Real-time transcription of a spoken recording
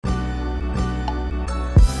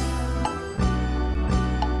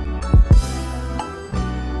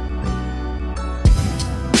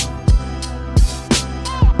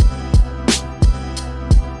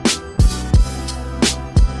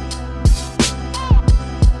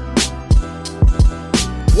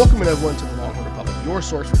Welcome everyone to the Longhorn Republic, your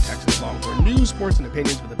source for Texas Longhorn news, sports, and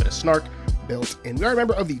opinions with a bit of snark built in. We are a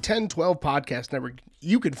member of the 1012 Podcast Network.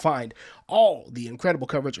 You can find all the incredible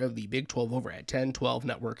coverage of the Big 12 over at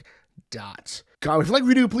 1012network.com. If you like what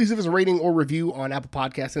we do, please give us a rating or review on Apple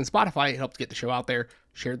Podcasts and Spotify. It helps get the show out there.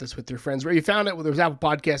 Share this with your friends. Where you found it, whether it was Apple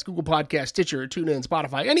Podcasts, Google Podcasts, Stitcher, TuneIn,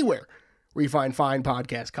 Spotify, anywhere where you find fine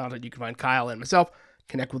podcast content, you can find Kyle and myself.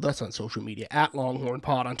 Connect with us on social media at Longhorn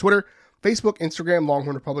Pod on Twitter, Facebook, Instagram,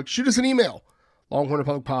 Longhorn Republic. Shoot us an email,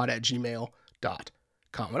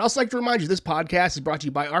 longhornrepublicpod@gmail.com. I'd also like to remind you, this podcast is brought to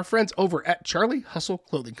you by our friends over at Charlie Hustle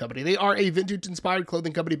Clothing Company. They are a vintage-inspired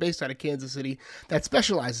clothing company based out of Kansas City that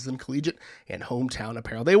specializes in collegiate and hometown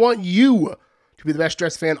apparel. They want you to be the best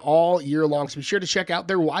dressed fan all year long, so be sure to check out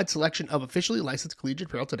their wide selection of officially licensed collegiate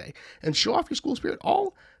apparel today and show off your school spirit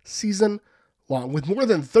all season long. With more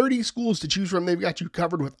than 30 schools to choose from, they've got you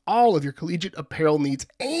covered with all of your collegiate apparel needs.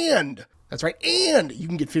 And that's right, and you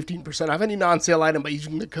can get 15% off any non-sale item by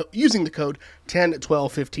using the code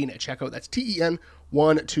 101215 at checkout. That's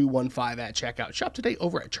TEN1215 at checkout. Shop today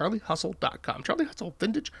over at charliehustle.com. Charlie Hustle,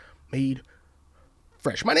 vintage made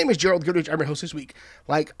fresh. My name is Gerald Goodrich. I'm your host this week,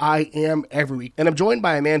 like I am every week. And I'm joined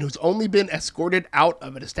by a man who's only been escorted out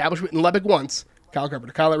of an establishment in Lubbock once. Kyle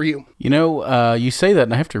Carpenter. Kyle, how are you? You know, you say that,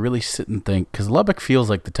 and I have to really sit and think, because Lubbock feels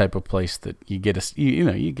like the type of place that you get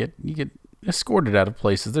you get escorted out of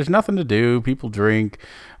places. There's nothing to do. People drink.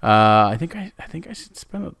 I think I should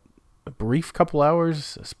spend a brief couple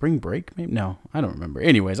hours, a spring break, maybe. No, I don't remember.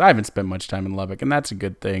 Anyways, I haven't spent much time in Lubbock, and that's a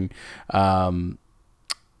good thing.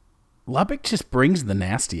 Lubbock just brings the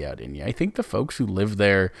nasty out in you. I think the folks who live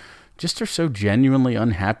there just are so genuinely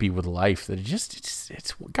unhappy with life that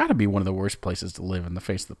it's got to be one of the worst places to live on the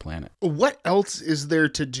face of the planet. What else is there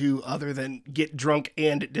to do other than get drunk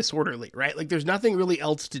and disorderly, right? Like, there's nothing really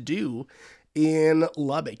else to do in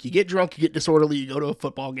Lubbock. You get drunk, you get disorderly, you go to a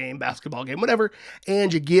football game, basketball game, whatever,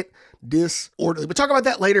 and you get disorderly. We'll talk about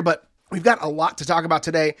that later, but we've got a lot to talk about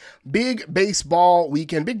today. Big baseball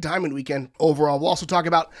weekend, big diamond weekend overall. We'll also talk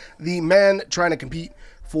about the men trying to compete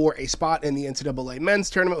for a spot in the NCAA men's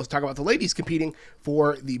tournament. Let's talk about the ladies competing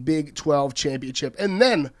for the Big 12 championship, and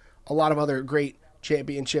then a lot of other great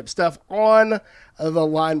championship stuff on the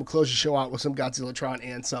line. We'll close the show out with some Godzillatron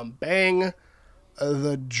and some Bang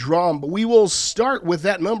the Drum. But we will start with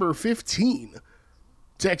that number 15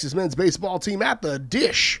 Texas men's baseball team at the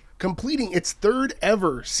dish, completing its third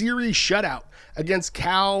ever series shutout against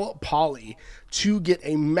Cal Poly to get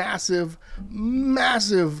a massive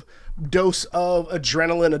dose of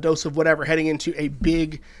adrenaline, a dose of whatever, heading into a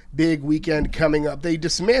big weekend coming up. They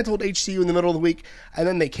dismantled HCU in the middle of the week, and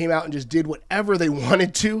then they came out and just did whatever they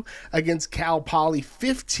wanted to against Cal Poly.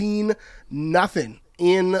 15-0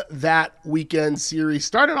 in that weekend series.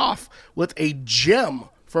 Started off with a gem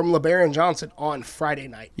from LeBaron Johnson on Friday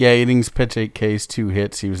night. Yeah, innings, pitch, 8 Ks, 2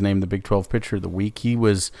 hits. He was named the Big 12 Pitcher of the Week. He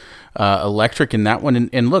was electric in that one.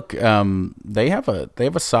 And look, they have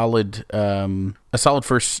a solid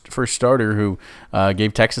first starter who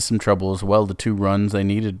gave Texas some trouble as well. The 2 runs they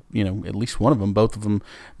needed, at least one of them. Both of them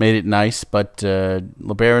made it nice, but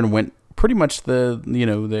LeBaron went pretty much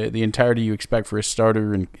the entirety you expect for a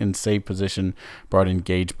starter in save position. Brought in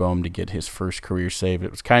Gage Boehm to get his first career save.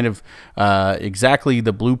 It was kind of exactly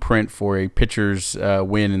the blueprint for a pitcher's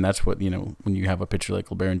win, and that's what, when you have a pitcher like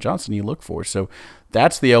LeBaron Johnson, you look for. So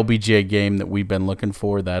that's the LBJ game that we've been looking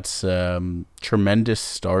for. That's tremendous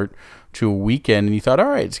start to a weekend, and you thought, all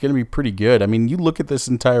right, it's going to be pretty good. I mean, you look at this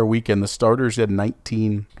entire weekend, the starters had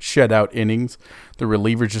 19 shutout innings. The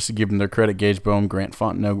relievers, just to give them their credit, Gage Boehm, Grant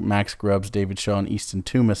Fontenot, Max Grubbs, David Shaw, and Easton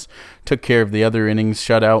Toomas took care of the other innings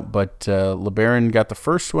shutout, but LeBaron got the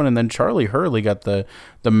first one, and then Charlie Hurley got the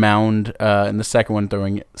mound in the second one,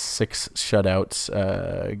 throwing 6 shutouts,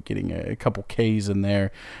 getting a couple Ks in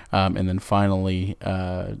there, and then finally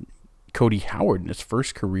Cody Howard in his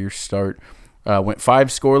first career start went 5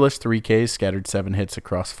 scoreless, 3 Ks, scattered 7 hits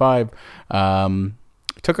across 5.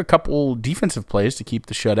 Took a couple defensive plays to keep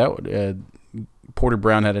the shutout. Porter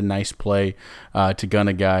Brown had a nice play to gun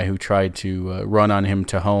a guy who tried to run on him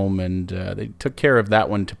to home, and they took care of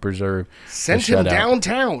that one to preserve Sent him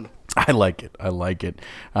downtown. I like it.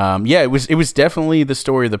 Yeah, it was definitely the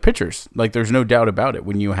story of the pitchers. Like, there's no doubt about it.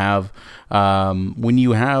 When you have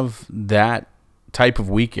that type of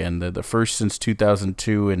weekend, the first since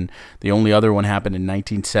 2002, and the only other one happened in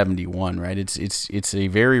 1971, right? It's a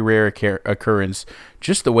very rare occurrence,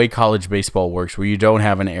 just the way college baseball works, where you don't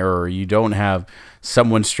have an error, you don't have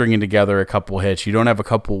someone stringing together a couple hits, you don't have a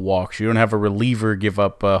couple walks, you don't have a reliever give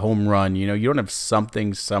up a home run, you don't have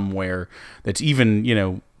something somewhere that's even,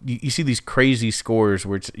 you see these crazy scores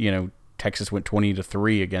where it's, Texas went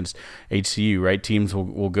 20-3 against HCU, right? Teams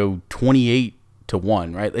will go 28-1,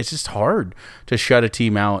 right? It's just hard to shut a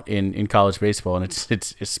team out in college baseball, and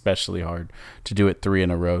it's especially hard to do it 3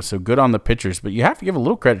 in a row. So good on the pitchers, but you have to give a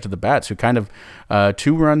little credit to the bats, who kind of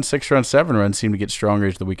 2-run, 6-run, 7-run seemed to get stronger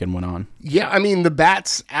as the weekend went on. Yeah, I mean, the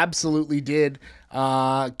bats absolutely did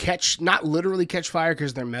not literally catch fire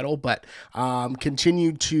because they're metal, but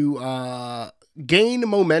continued to gain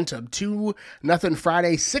momentum. 2-0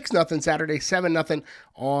 Friday, 6-0 Saturday, 7-0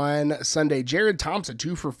 on Sunday. Jared Thompson,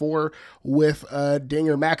 2 for 4 with a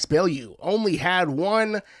dinger. Max Bellew only had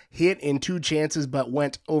 1 hit in 2 chances, but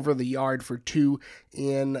went over the yard for 2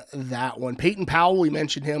 in that one. Peyton Powell, we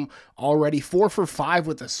mentioned him already, 4 for 5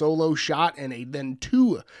 with a solo shot and a then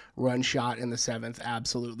 2-run shot in the 7th.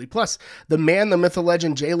 Absolutely. Plus, the man, the myth, the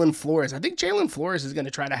legend, Jalen Flores. I think Jalen Flores is going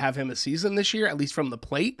to try to have him a season this year, at least from the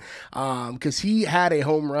plate, because he had a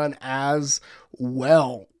home run as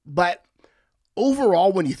well. But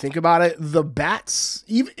overall, when you think about it, the bats,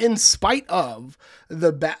 even in spite of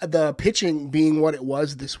the pitching being what it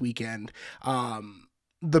was this weekend,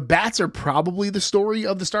 the bats are probably the story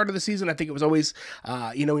of the start of the season. I think it was always,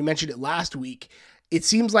 we mentioned it last week. It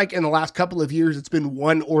seems like in the last couple of years, it's been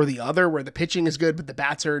one or the other, where the pitching is good, but the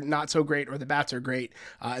bats are not so great, or the bats are great,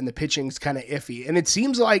 and the pitching's kind of iffy. And it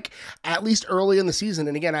seems like, at least early in the season,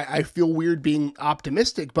 and again, I feel weird being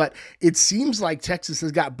optimistic, but it seems like Texas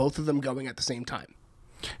has got both of them going at the same time.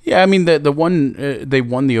 Yeah, I mean, the one they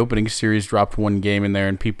won the opening series, dropped 1 game in there,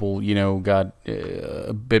 and people, got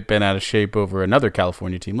a bit bent out of shape over another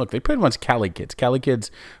California team. Look, they played against Cali kids. Cali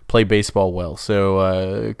kids play baseball well, so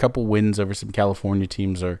a couple wins over some California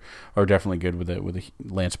teams are definitely good with a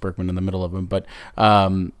Lance Berkman in the middle of them. But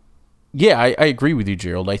yeah, I agree with you,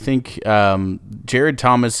 Gerald. I think Jared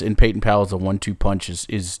Thomas and Peyton Powell as a 1-2 punch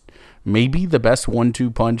is maybe the best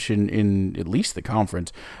 1-2 punch in at least the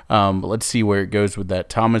conference. But let's see where it goes with that.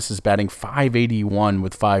 Thomas is batting .581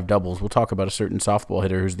 with 5 doubles. We'll talk about a certain softball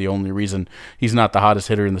hitter who's the only reason he's not the hottest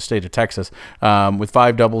hitter in the state of Texas. With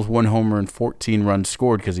 5 doubles, 1 homer, and 14 runs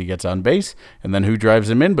scored because he gets on base. And then who drives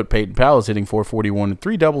him in? But Peyton Powell is hitting .441 with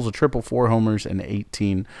 3 doubles, a triple, 4 homers, and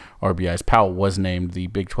 18 RBIs. Powell was named the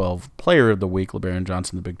Big 12 Player of the Week. LeBaron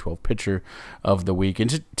Johnson, the Big 12 Pitcher of the Week.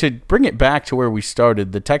 And to bring it back to where we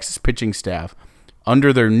started, the Texas pitching staff,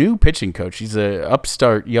 under their new pitching coach, he's a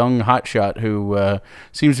upstart young hotshot who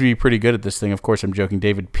seems to be pretty good at this thing. Of course, I'm joking.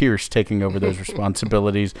 David Pierce taking over those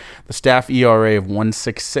responsibilities. The staff ERA of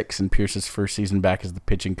 1.66 in Pierce's first season back as the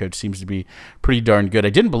pitching coach seems to be pretty darn good.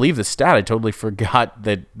 I didn't believe the stat. I totally forgot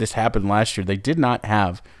that this happened last year. They did not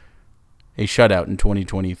have a shutout in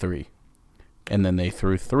 2023, and then they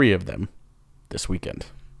threw 3 of them this weekend,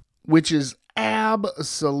 which is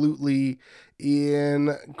absolutely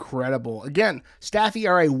incredible. Again, staff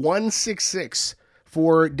ERA 1.66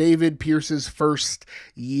 for David Pierce's first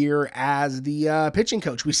year as the pitching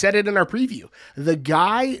coach. We said it in our preview. The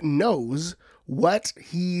guy knows what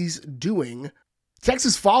he's doing.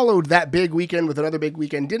 Texas followed that big weekend with another big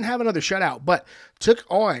weekend, didn't have another shutout, but took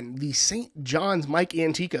on the St. John's Mike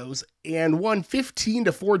Anticos and won 15-4.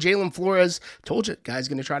 Jalen Flores, told you, guy's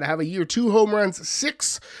going to try to have a year. 2 home runs,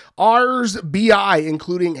 6 RBI,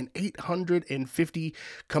 including an 850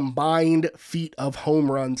 combined feet of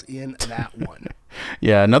home runs in that one.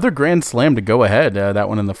 Yeah, another grand slam to go ahead. That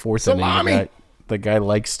one in the 4th inning. The guy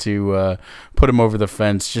likes to put him over the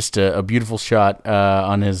fence. Just a beautiful shot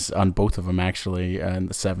on both of them, actually, in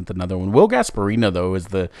the 7th. Another one. Will Gasparino, though, is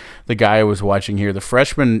the guy I was watching here. The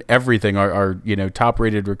freshman, everything, our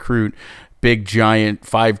top-rated recruit, big, giant,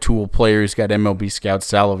 5-tool player. He's got MLB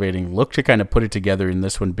scouts salivating. Look to kind of put it together in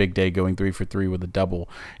this one. Big day, going 3 for 3 with a double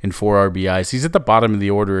and 4 RBIs. He's at the bottom of the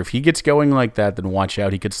order. If he gets going like that, then watch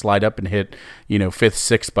out. He could slide up and hit, 5th,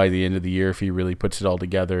 6th by the end of the year if he really puts it all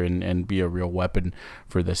together and be a real weapon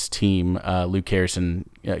for this team. Luke Harrison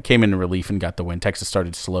came in relief and got the win. Texas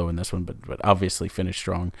started slow in this one, but obviously finished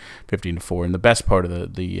strong, 15-4. And the best part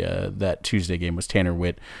of the that Tuesday game was Tanner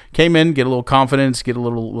Witt came in, get a little confidence, get a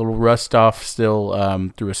little rust off still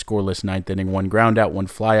through a scoreless 9th inning, 1 ground out, 1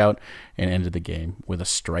 fly out, and ended the game with a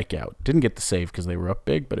strikeout. Didn't get the save because they were up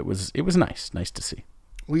big, but it was nice to see.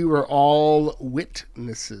 We were all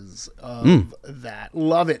witnesses of that.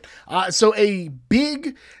 Love it. So a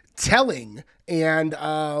big telling and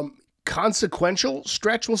consequential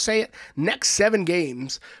stretch, we'll say it. Next 7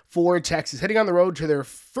 games for Texas, heading on the road to their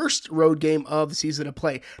first road game of the season to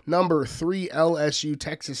play number 3 LSU,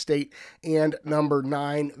 Texas State, and number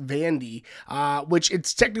 9 Vandy, which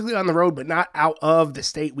it's technically on the road, but not out of the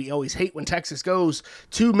state. We always hate when Texas goes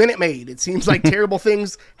to Minute Maid. It seems like terrible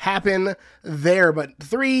things happen there, but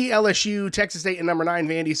 3 LSU, Texas State, and number 9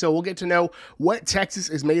 Vandy. So we'll get to know what Texas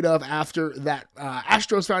is made of after that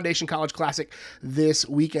Astros Foundation College Classic this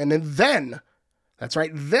weekend. And then, that's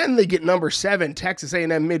right, then they get number 7, Texas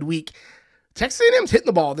A&M midweek. Texas A&M's hitting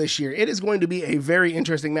the ball this year. It is going to be a very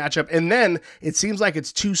interesting matchup. And then it seems like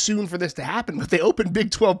it's too soon for this to happen, but they open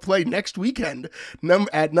Big 12 play next weekend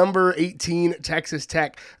at number 18, Texas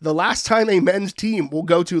Tech. The last time a men's team will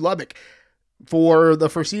go to Lubbock for the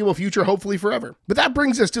foreseeable future, hopefully forever. But that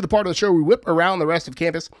brings us to the part of the show where we whip around the rest of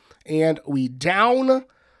campus and we down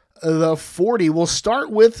the 40. We'll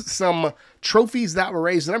start with some trophies that were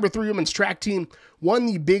raised. The number 3 women's track team won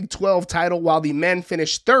the Big 12 title while the men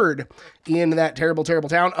finished 3rd in that terrible, terrible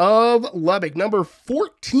town of Lubbock. Number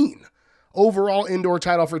 14 overall indoor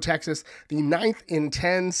title for Texas, the 9th in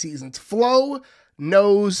 10 seasons. Flo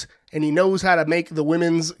knows, and he knows how to make the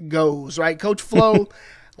women's goes, right? Coach Flo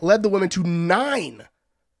led the women to 9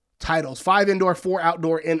 titles, 5 indoor, 4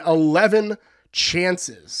 outdoor, in 11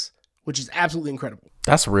 chances, which is absolutely incredible.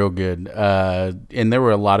 That's real good. And there were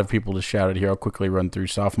a lot of people to shout at here. I'll quickly run through.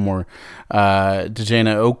 Sophomore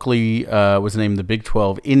Dejana Oakley was named the Big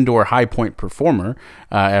 12 Indoor High Point Performer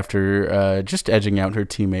after just edging out her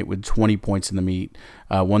teammate with 20 points in the meet.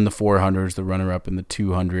 Won the 400s, the runner-up in the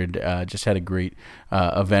 200. Just had a great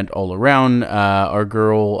event all around. Our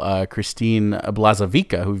girl, Christine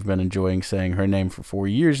Blazavica, who we've been enjoying saying her name for 4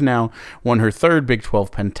 years now, won her 3rd Big 12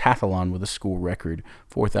 pentathlon with a school record,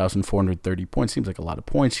 4,430 points. Seems like a lot of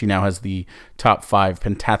points. She now has the top 5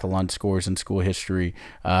 pentathlon scores in school history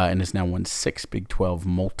and has now won 6 Big 12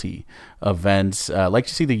 multi-events. Like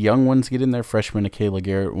to see the young ones get in there. Freshman Akayla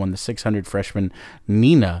Garrett won the 600. Freshman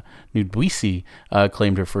Nina Nudbuisi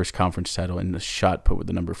claimed her first conference title in the shot put with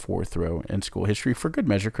the number 4 throw in school history. For good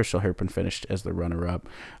measure, Crystal Hairpin finished as the runner-up.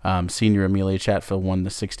 Senior Amelia Chatfield won the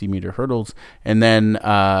 60-meter hurdles. And then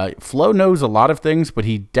Flo knows a lot of things, but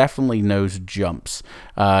he definitely knows jumps.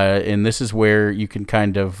 And this is where you can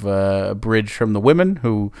kind of bridge from the women,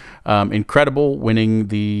 who incredible, winning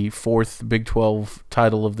the 4th Big 12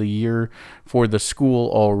 title of the year for the school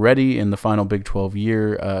already in the final Big 12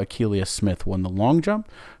 year. Akeelia Smith won the long jump,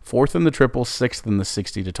 4th in the triple, 6th in the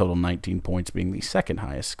 60 to total 19 points, being the 2nd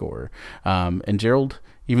highest scorer. And Gerald,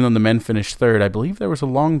 even though the men finished 3rd, I believe there was a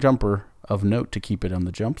long jumper of note to keep it on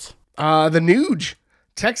the jumps. The Nuge.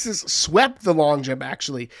 Texas swept the long jump,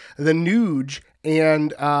 actually. The Nuge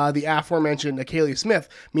and the aforementioned Akeelia Smith,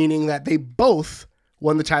 meaning that they both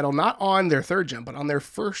won the title not on their 3rd jump, but on their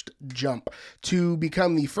 1st jump, to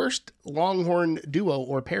become the first Longhorn duo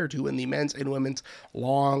or pair to win the men's and women's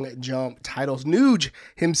long jump titles. Nuge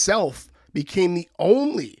himself became the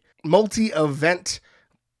only multi-event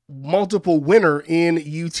multiple winner in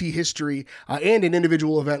UT history and an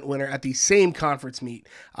individual event winner at the same conference meet.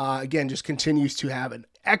 Again, just continues to have an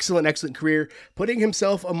excellent career, putting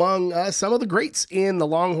himself among some of the greats in the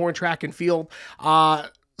Longhorn track and field.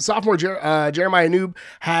 Sophomore Jeremiah Noob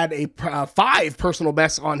had a 5 personal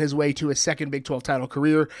bests on his way to his 2nd Big 12 title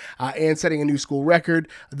career and setting a new school record.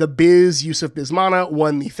 The Biz, Yusuf Bismana,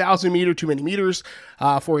 won the 1,000 meter, too many meters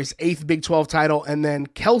for his 8th Big 12 title. And then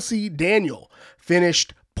Kelsey Daniel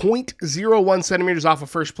finished 0.01 centimeters off of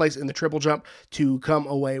first place in the triple jump to come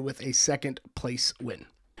away with a 2nd place win.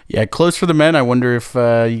 Yeah, close for the men. I wonder if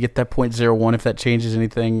you get that 0.01, if that changes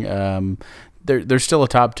anything. They're still a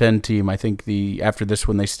top 10 team. I think after this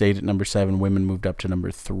one, they stayed at number 7. Women moved up to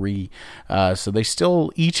number 3. So they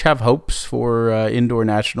still each have hopes for indoor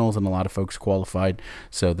nationals, and a lot of folks qualified.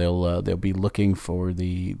 So they'll be looking for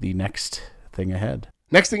the next thing ahead.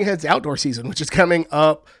 Next thing ahead is outdoor season, which is coming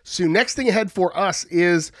up soon. Next thing ahead for us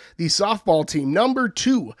is the softball team. Number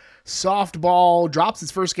 2 softball drops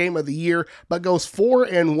its first game of the year, but goes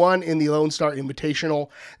 4-1 in the Lone Star Invitational.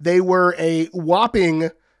 They were a whopping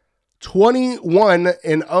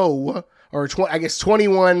 21-0, or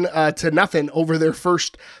 21 to nothing over their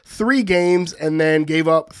first 3 games, and then gave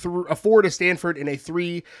up a 4 to Stanford in a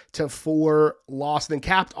 3-4 loss. Then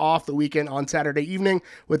capped off the weekend on Saturday evening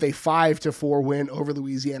with a 5-4 win over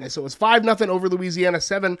Louisiana. So it was 5-0 over Louisiana,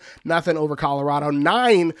 7-0 over Colorado,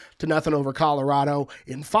 9-0 over Colorado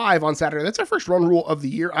in 5 on Saturday. That's our first run rule of the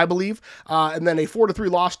year, I believe. And then a 4-3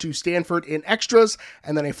 loss to Stanford in extras,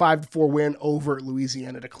 and then a 5-4 win over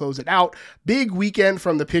Louisiana to close it out. Big weekend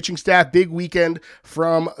from the pitching staff. Big weekend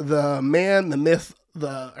from the man, the myth,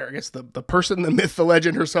 the person, the myth, the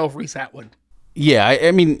legend herself, Reese Atwood. Yeah,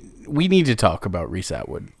 I mean, we need to talk about Reese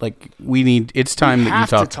Atwood. Like, it's time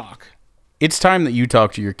that you talk. It's time that you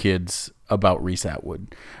talk to your kids about Reese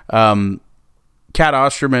Atwood. Kat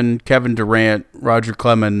Osterman, Kevin Durant, Roger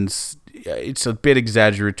Clemens. It's a bit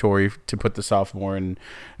exaggeratory to put the sophomore in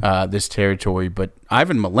this territory, but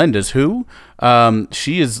Ivan Melendez,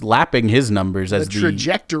 she is lapping his numbers as the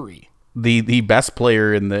trajectory. The best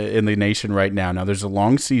player in the nation right now. Now there's a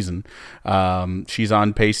long season. She's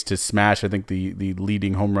on pace to smash. I think the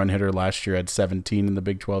leading home run hitter last year had 17 in the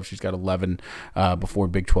Big 12. She's got 11 before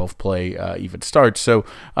Big 12 play even starts. So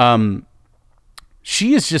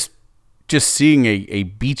she is just seeing a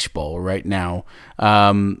beach ball right now.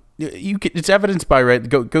 It's evidenced by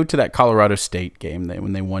go to that Colorado State game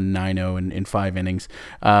when they won 9-0 in 5 innings.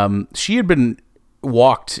 She had been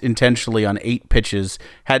walked intentionally on 8 pitches,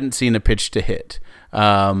 hadn't seen a pitch to hit.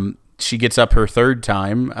 She gets up her third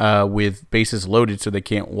time with bases loaded so they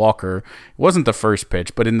can't walk her. It wasn't the first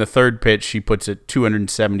pitch, but in the third pitch, she puts it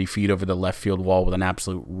 270 feet over the left field wall with an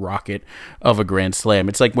absolute rocket of a grand slam.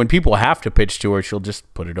 It's like when people have to pitch to her, she'll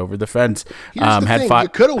just put it over the fence. Here's the thing. You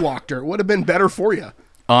could have walked her. It would have been better for you.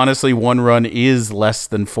 Honestly, 1 run is less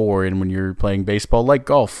than 4, and when you're playing baseball, like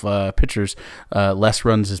golf, pitchers, less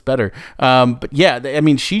runs is better. But yeah, I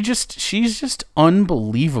mean, she's just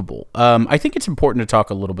unbelievable. I think it's important to talk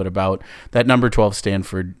a little bit about that number 12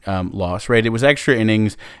 Stanford loss. Right, it was extra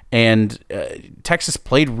innings, and Texas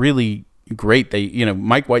played really great.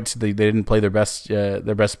 Mike White said they didn't play their best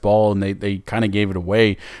ball, and they kind of gave it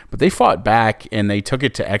away, but they fought back and they took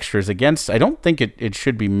it to extras against, I don't think it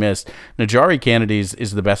should be missed, Najari Kennedy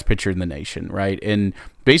is the best pitcher in the nation, right? And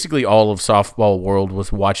basically all of softball world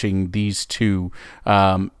was watching these two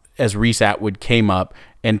as Reese Atwood came up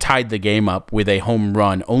and tied the game up with a home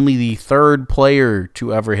run. Only the third player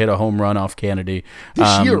to ever hit a home run off Kennedy.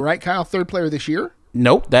 This year, right, Kyle? Third player this year?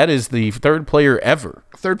 Nope, that is the third player ever.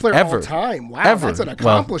 Third player ever. all time. Wow, ever. That's an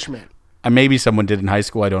accomplishment. Well, maybe someone did in high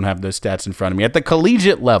school. I don't have those stats in front of me. At the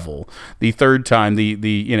collegiate level, the third time,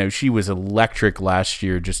 she was electric last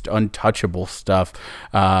year, just untouchable stuff.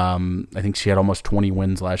 I think she had almost 20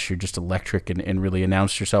 wins last year, just electric, and really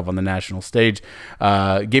announced herself on the national stage.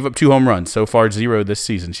 Gave up 2 home runs. So far, 0 this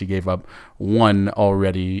season. She gave up 1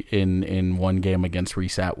 already in 1 game against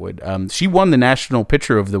Reese Atwood. She won the National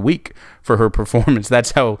Pitcher of the Week for her performance.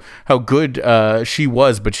 That's how good she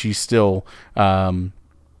was, but she still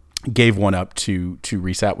gave one up to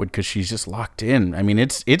Reese Atwood because she's just locked in. I mean,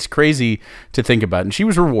 it's crazy to think about. And she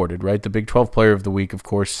was rewarded, right? The Big 12 Player of the Week, of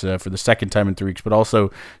course, for the second time in 3 weeks, but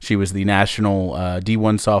also she was the National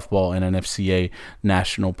D1 Softball and NFCA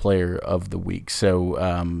National Player of the Week.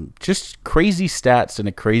 So just crazy stats in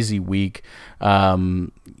a crazy week.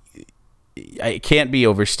 It can't be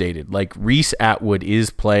overstated. Like, Reese Atwood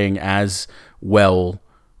is playing as well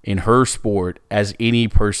in her sport as any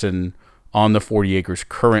person on the 40 acres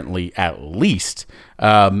currently, at least.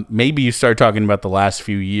 Maybe you start talking about the last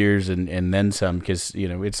few years and then some, because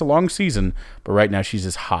it's a long season, but right now she's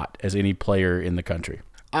as hot as any player in the country.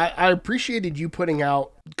 I appreciated you putting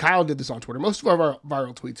out, Kyle did this on Twitter. Most of our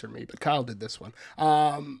viral tweets are me, but Kyle did this one.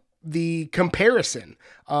 The comparison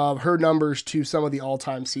of her numbers to some of the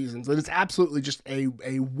all-time seasons. And it's absolutely just a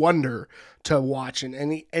wonder to watch.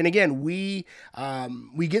 And again, we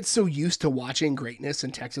get so used to watching greatness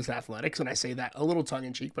in Texas athletics, and I say that a little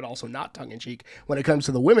tongue-in-cheek, but also not tongue-in-cheek when it comes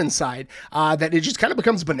to the women's side, that it just kind of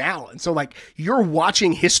becomes banal. And so, like, you're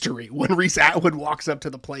watching history when Reese Atwood walks up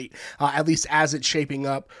to the plate, at least as it's shaping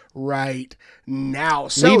up right now.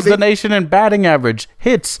 So leads the nation in batting average,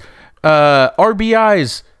 hits,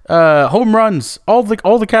 RBIs, home runs, all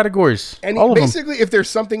the categories. And all basically, if there's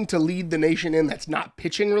something to lead the nation in that's not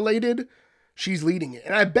pitching related, she's leading it.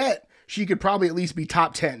 And I bet she could probably at least be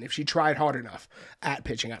top 10 if she tried hard enough at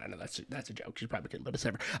pitching. I don't know. That's a joke. She probably couldn't, but it's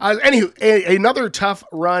ever. Anywho, another tough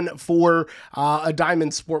run for a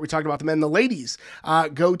diamond sport. We talked about the men. The ladies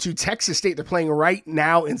go to Texas State. They're playing right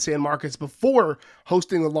now in San Marcos before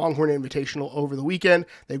hosting the Longhorn Invitational over the weekend.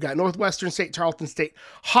 They've got Northwestern State, Tarleton State,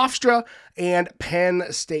 Hofstra, and Penn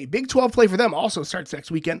State. Big 12 play for them also starts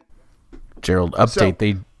next weekend. Gerald,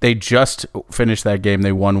 update. So, they just finished that game.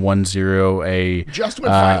 They won 1-0. Just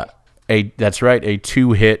went final. That's right, a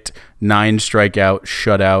 2-hit, 9-strikeout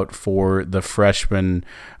shutout for the freshman,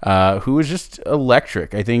 who was just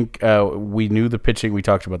electric. I think we knew the pitching. We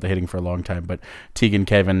talked about the hitting for a long time, but Tegan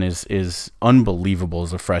Kevin is unbelievable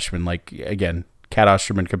as a freshman. Like, again, Kat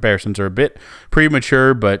Osterman comparisons are a bit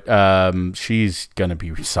premature, but she's going to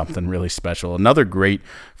be something really special. Another great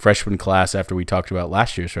freshman class after we talked about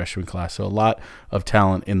last year's freshman class. So a lot of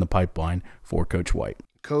talent in the pipeline for Coach White.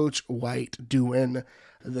 Coach White doing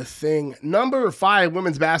the thing. Number 5,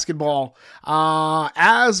 women's basketball,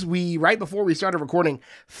 right before we started recording,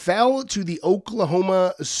 fell to the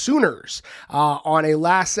Oklahoma Sooners on a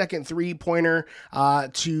last-second three-pointer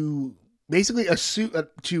to basically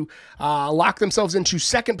lock themselves into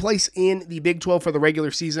second place in the Big 12 for the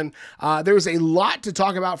regular season. There's a lot to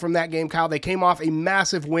talk about from that game, Kyle. They came off a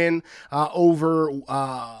massive win over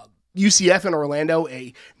UCF in Orlando,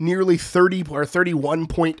 a nearly 30 or 31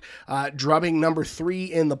 point drubbing, number 3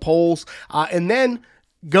 in the polls. And then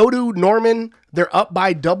go to Norman. They're up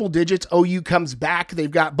by double digits. OU comes back. They've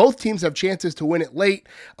got both teams have chances to win it late.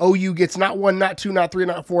 OU gets not 1, not 2, not 3,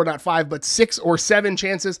 not 4, not 5, but 6 or 7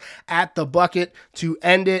 chances at the bucket to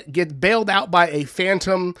end it. Get bailed out by a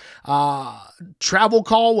phantom travel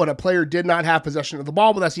call when a player did not have possession of the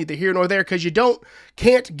ball, but that's neither here nor there because you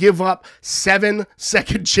can't give up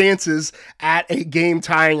 7-second chances at a game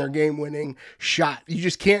tying or game winning shot. You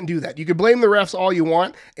just can't do that. You can blame the refs all you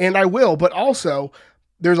want, and I will, but also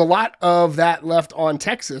there's a lot of that left on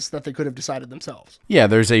Texas that they could have decided themselves. Yeah,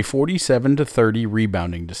 there's a 47-30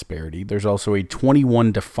 rebounding disparity. There's also a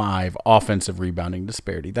 21-5 offensive rebounding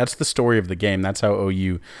disparity. That's the story of the game. That's how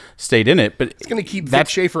OU stayed in it. But it's going to keep Vic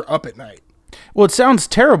Schaefer up at night. Well, it sounds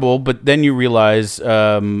terrible, but then you realize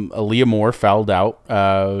Aaliyah Moore fouled out,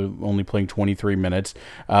 only playing 23 minutes.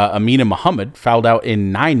 Amina Muhammad fouled out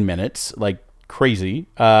in 9 minutes, like crazy.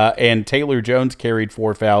 And Taylor Jones carried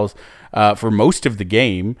 4 fouls for most of the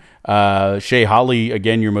game. Shea Holly,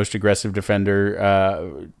 again, your most aggressive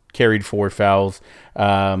defender, carried 4 fouls.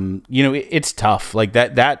 It's tough. Like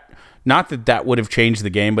that. Not that would have changed the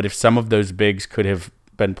game, but if some of those bigs could have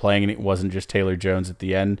been playing and it wasn't just Taylor Jones at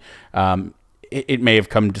the end, it may have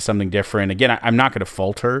come to something different. Again, I'm not going to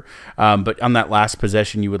fault her, but on that last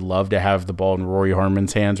possession, you would love to have the ball in Rory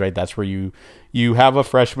Harmon's hands, right? That's where you have a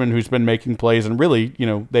freshman who's been making plays, and really,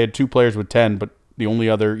 they had 2 players with 10, but the only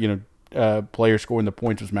other, player scoring the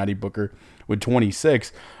points was Maddie Booker with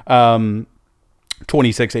 26.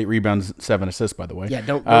 26, 8 rebounds, 7 assists, by the way. Yeah,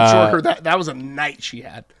 don't short her. That was a night she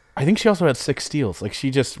had. I think she also had 6 steals. Like,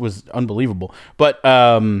 she just was unbelievable. But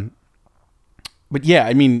yeah,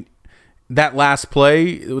 I mean, that last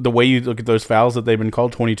play, the way you look at those fouls that they've been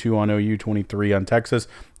called, 22 on OU, 23 on Texas,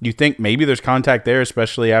 you think maybe there's contact there,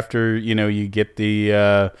 especially after, you get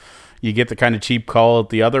the kind of cheap call at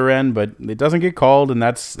the other end, but it doesn't get called, and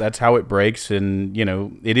that's how it breaks. And,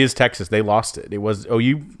 it is Texas. They lost it. It was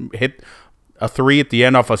OU hit a 3 at the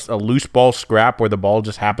end off a loose ball scrap where the ball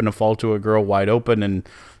just happened to fall to a girl wide open, and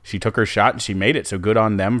she took her shot and she made it. So good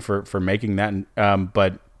on them for making that.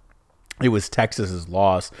 But it was Texas's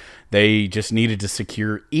loss. They just needed to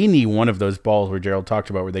secure any one of those balls where Gerald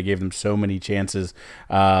talked about where they gave them so many chances.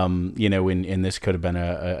 And this could have been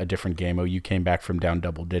a different game. OU came back from down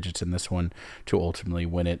double digits in this one to ultimately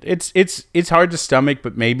win it. It's hard to stomach,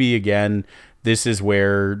 but maybe again, this is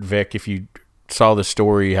where Vic, if you saw the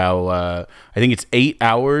story, how I think it's 8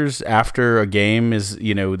 hours after a game is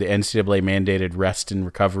the NCAA mandated rest and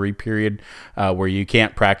recovery period where you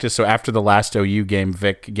can't practice. So after the last OU game,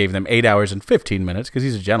 Vic gave them 8 hours and 15 minutes because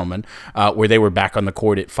he's a gentleman, where they were back on the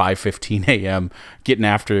court at 5:15 a.m. getting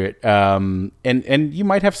after it. And you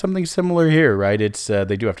might have something similar here, right? It's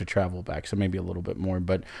they do have to travel back, so maybe a little bit more,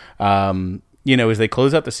 but as they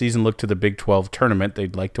close out the season, look to the Big 12 tournament,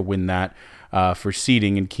 they'd like to win that for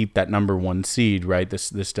seeding and keep that number 1 seed, right?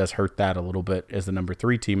 This does hurt that a little bit as the number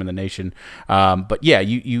 3 team in the nation. But yeah,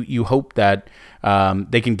 you hope that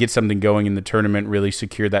they can get something going in the tournament, really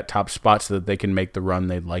secure that top spot so that they can make the run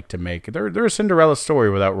they'd like to make. They're a Cinderella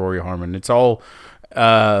story without Rory Harmon. It's all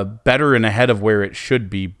better and ahead of where it should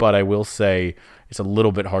be, but I will say it's a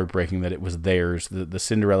little bit heartbreaking that it was theirs. The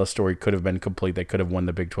Cinderella story could have been complete. They could have won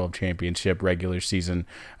the Big 12 championship regular season,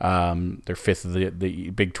 their 5th of the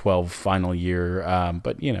Big 12 final year.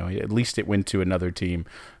 But at least it went to another team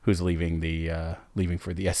who's leaving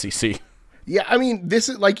for the SEC. Yeah, I mean, this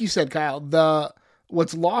is, like you said, Kyle,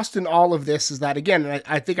 what's lost in all of this is that, again, and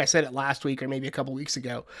I think I said it last week or maybe a couple weeks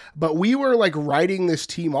ago, but we were like writing this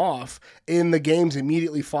team off in the games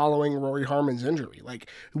immediately following Rory Harmon's injury. Like,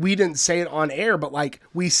 we didn't say it on air, but like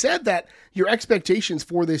we said that your expectations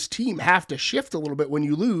for this team have to shift a little bit when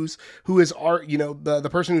you lose who is, the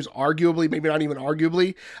person who's arguably, maybe not even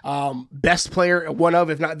arguably, best player, one of,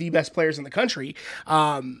 if not the best players in the country.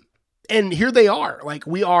 And here they are. Like,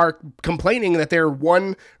 we are complaining that they're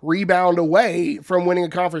 1 rebound away from winning a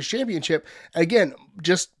conference championship. Again,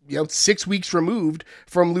 just 6 weeks removed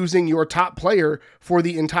from losing your top player for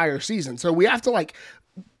the entire season. So we have to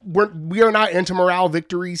we are not into moral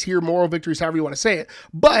victories here, moral victories, however you want to say it,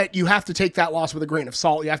 but you have to take that loss with a grain of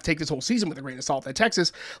salt. You have to take this whole season with a grain of salt that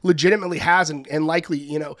Texas legitimately has and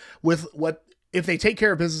likely, with what, if they take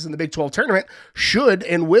care of business in the Big 12 tournament, should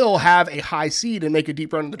and will have a high seed and make a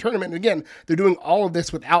deep run in the tournament. And again, they're doing all of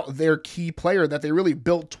this without their key player that they really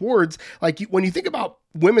built towards. Like when you think about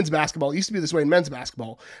women's basketball, it used to be this way in men's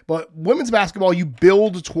basketball, but women's basketball, you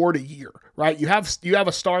build toward a year, right? You have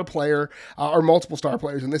a star player or multiple star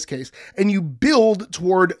players in this case, and you build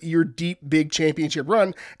toward your deep, big championship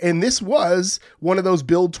run. And this was one of those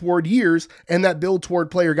build toward years, and that build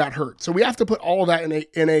toward player got hurt. So we have to put all of that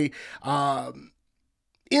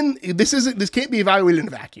this can't be evaluated in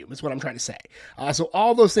a vacuum, is what I'm trying to say. So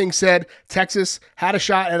all those things said, Texas had a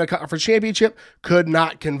shot at a conference championship, could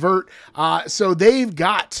not convert. So they've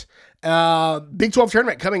got Big 12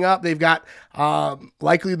 tournament coming up. They've got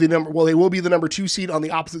likely they will be the number 2 seed on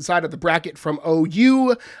the opposite side of the bracket from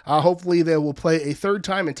OU. Hopefully they will play a third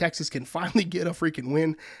time and Texas can finally get a freaking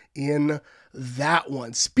win in that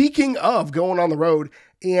one. Speaking of going on the road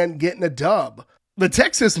and getting a dub, the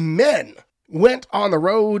Texas men went on the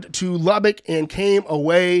road to Lubbock and came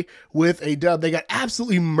away with a dub. They got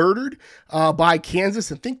absolutely murdered by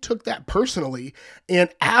Kansas, and I think took that personally and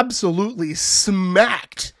absolutely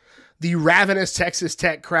smacked the ravenous Texas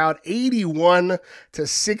Tech crowd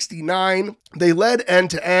 81-69. They led end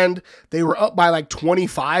to end. They were up by like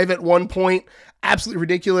 25 at one point. Absolutely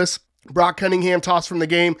ridiculous. Brock Cunningham tossed from the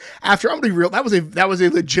game. After, I'm going to be real, that was a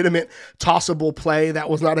legitimate tossable play. That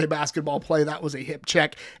was not a basketball play. That was a hip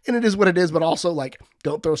check. And it is what it is, but also, like,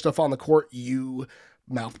 don't throw stuff on the court, you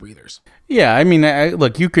mouth breathers. Yeah, I mean,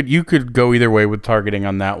 look, you could go either way with targeting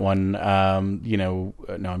on that one. No,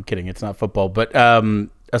 I'm kidding. It's not football, but a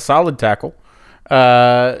solid tackle.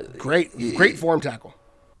 Great form tackle.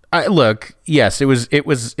 Look, yes, it was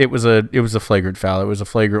a flagrant foul. It was a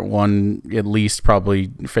flagrant one, at least,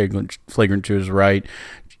 probably flagrant to his right.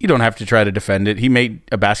 You don't have to try to defend it. He made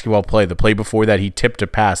a basketball play. The play before that, he tipped a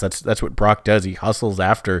pass. That's what Brock does. He hustles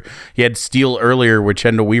after. He had steal earlier where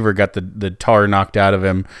Chendall Weaver got the tar knocked out of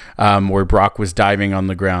him, where Brock was diving on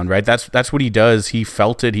the ground, right? That's what he does. He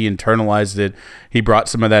felt it. He internalized it. He brought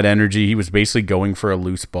some of that energy. He was basically going for a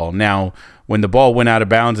loose ball. Now, when the ball went out of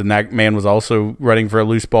bounds and that man was also running for a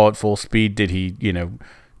loose ball at full speed, did he,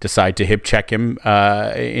 decide to hip check him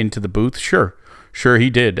into the booth? Sure he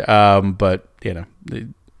did. But,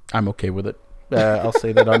 I'm okay with it. I'll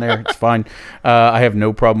say that on air. It's fine. I have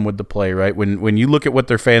no problem with the play, right? When you look at what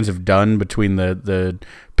their fans have done between the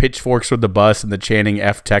pitchforks with the bus and the chanting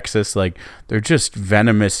F Texas, like, they're just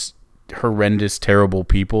venomous, horrendous, terrible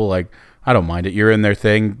people. Like, I don't mind it. You're in their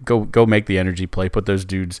thing. Go make the energy play. Put those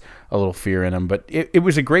dudes a little fear in them. But it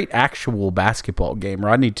was a great actual basketball game.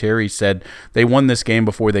 Rodney Terry said they won this game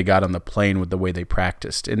before they got on the plane with the way they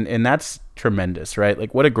practiced. And that's tremendous, right?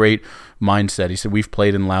 Like, what a great mindset. He said, we've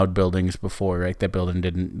played in loud buildings before, right? That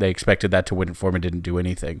building they expected that to win it for them and didn't do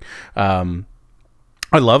anything.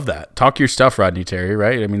 I love that. Talk your stuff, Rodney Terry,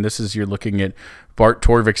 right? I mean, you're looking at Bart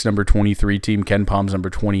Torvik's number 23 team, Ken Palm's number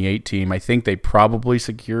 28 team. I think they probably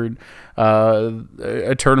secured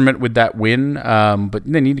a tournament with that win, but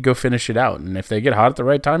they need to go finish it out. And if they get hot at the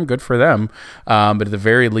right time, good for them. But at the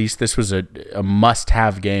very least, this was a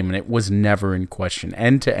must-have game, and it was never in question.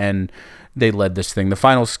 End to end, they led this thing. The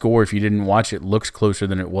final score, if you didn't watch it, looks closer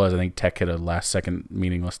than it was. I think Tech hit a last-second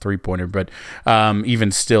meaningless three-pointer, but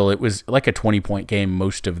even still, it was like a 20-point game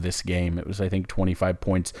most of this game. It was, I think, 25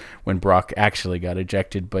 points when Brock actually got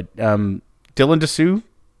ejected. But Dylan Dessou,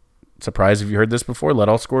 surprised if you heard this before, led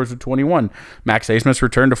all scorers with 21. Max Asmus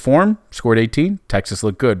returned to form, scored 18. Texas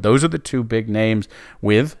looked good. Those are the two big names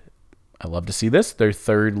with, I love to see this, their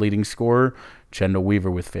third leading scorer, Chendall Weaver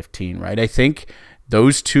with 15, right? I think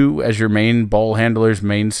those two as your main ball handlers,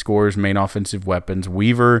 main scorers, main offensive weapons.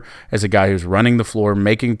 Weaver as a guy who's running the floor,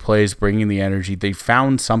 making plays, bringing the energy. They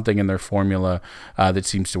found something in their formula that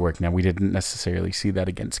seems to work. Now, we didn't necessarily see that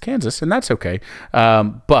against Kansas, and that's okay.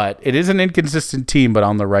 But it is an inconsistent team, but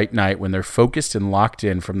on the right night, when they're focused and locked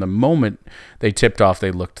in from the moment they tipped off,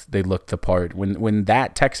 they looked the part. When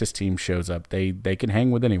that Texas team shows up, they can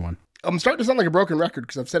hang with anyone. I'm starting to sound like a broken record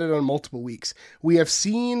because I've said it on multiple weeks. We have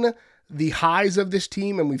seen the highs of this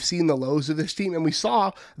team and we've seen the lows of this team, and we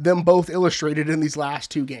saw them both illustrated in these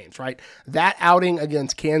last two games, right? That outing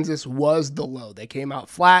against Kansas was the low. They came out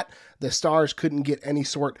flat. the Stars couldn't get any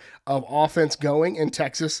sort of offense going, and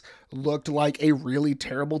Texas looked like a really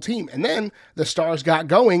terrible team. And then the Stars got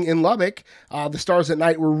going in Lubbock. The Stars at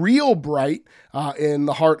night were real bright in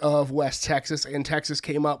the heart of West Texas, and Texas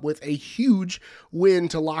came up with a huge win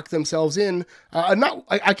to lock themselves in.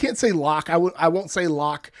 I can't say lock. I won't say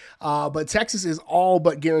lock, but Texas is all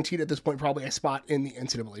but guaranteed at this point probably a spot in the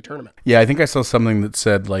NCAA tournament. Yeah, I think I saw something that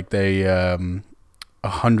said like they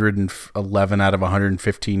 111 out of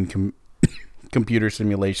 115 computer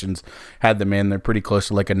simulations had them in. They're pretty close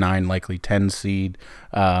to like a 9, likely 10 seed.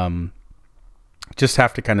 Just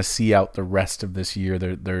have to kind of see out the rest of this year,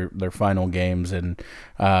 their final games, and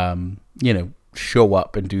show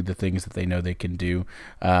up and do the things that they know they can do.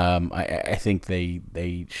 I think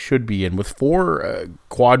they should be in with 4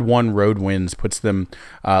 quad 1 road wins, puts them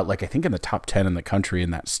I think in the top 10 in the country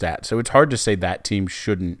in that stat. So it's hard to say that team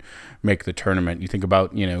shouldn't make the tournament. You think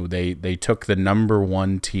about, they took the number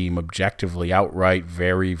 1 team objectively outright,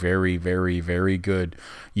 very, very, very, very good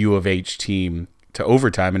U of H team to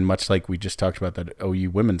overtime, and much like we just talked about that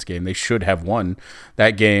OU women's game, they should have won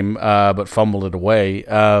that game, but fumbled it away.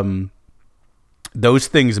 Those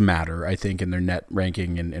things matter, I think, in their net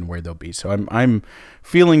ranking and where they'll be. So I'm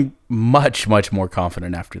feeling much, much more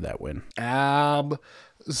confident after that win.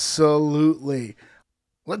 Absolutely.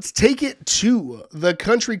 Let's take it to the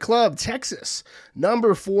Country Club, Texas.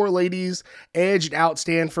 Number 4 ladies edged out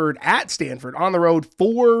Stanford at Stanford on the road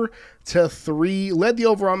 4-3. Led the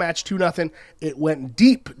overall match 2-0. It went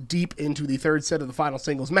deep into the third set of the final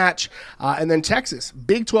singles match. And then Texas,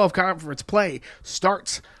 Big 12 conference play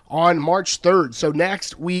starts on March 3rd. So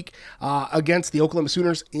next week against the Oklahoma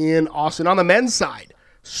Sooners in Austin. On the men's side,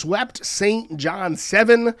 swept St. John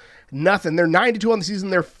 7-0. They're 9-2 on the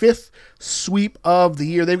season, their 5th sweep of the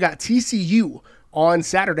year. They've got TCU on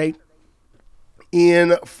Saturday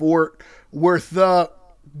in Fort Worth. The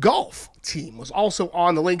golf team was also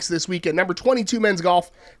on the links this weekend. Number 22 men's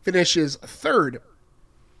golf finishes 3rd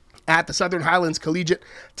at the Southern Highlands Collegiate.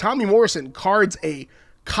 Tommy Morrison cards a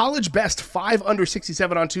college best 5 under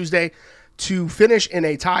 67 on Tuesday to finish in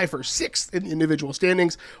a tie for 6th in the individual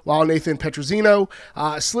standings, while Nathan Petrosino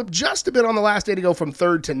slipped just a bit on the last day to go from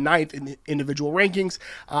 3rd to 9th in the individual rankings.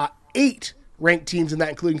 8 ranked teams in that,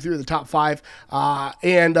 including 3 of the top 5.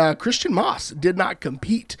 And Christian Moss did not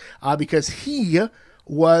compete because he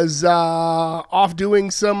was off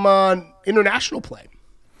doing some international play.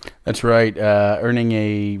 That's right, earning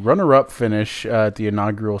a runner-up finish at the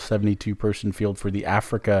inaugural 72-person field for the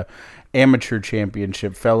Africa Amateur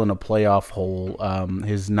Championship. Fell in a playoff hole.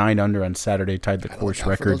 His 9 under on Saturday tied the course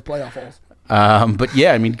record. Those playoff holes. But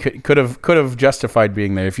yeah, I mean, could have justified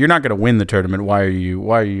being there. If you're not going to win the tournament, why are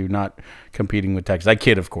you not competing with Texas? I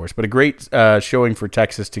kid, of course, but a great showing for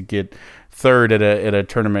Texas to get 3rd at a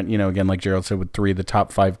tournament. Again, like Gerald said, with 3 of the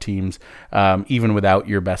top 5 teams, even without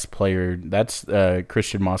your best player. That's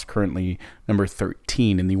Christian Moss, currently number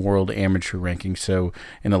 13 in the world amateur ranking. So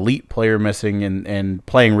an elite player missing and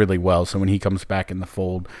playing really well. So when he comes back in the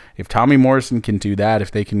fold, if Tommy Morrison can do that,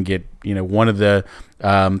 if they can get one of the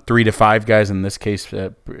 3 to 5 guys, in this case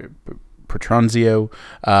Petronzio,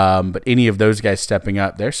 but any of those guys stepping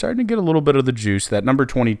up, they're starting to get a little bit of the juice. That number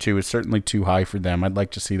 22 is certainly too high for them. I'd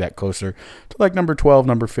like to see that closer to like number 12,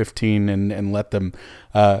 number 15, and let them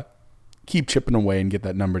keep chipping away and get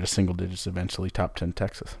that number to single digits eventually. Top 10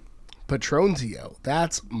 Texas. Petronzio,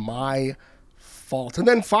 that's my fault. And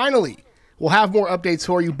then finally, we'll have more updates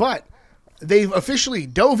for you, but they've officially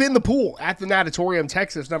dove in the pool at the Natatorium,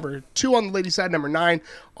 Texas. Number 2 on the ladies' side, number 9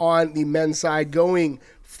 on the men's side, going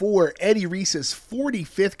for Eddie Reese's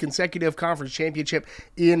 45th consecutive conference championship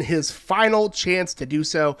in his final chance to do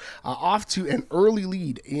so. Off to an early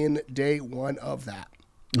lead in day 1 of that.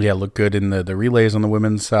 Yeah, look good in the relays on the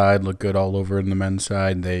women's side, look good all over in the men's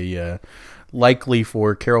side. They likely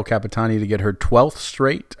for Carol Capitani to get her 12th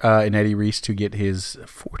straight, and Eddie Reese to get his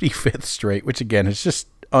 45th straight, which again is just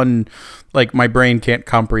my brain can't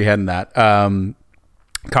comprehend that.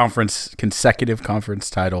 Consecutive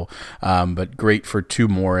conference title, but great for 2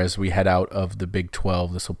 more as we head out of the Big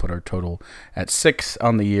 12. This will put our total at 6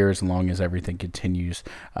 on the year as long as everything continues.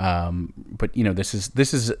 But this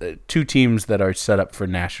is 2 teams that are set up for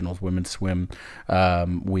nationals. Women's swim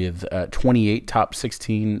with 28 top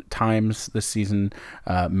 16 times this season,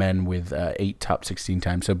 men with 8 top 16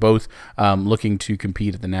 times. So both looking to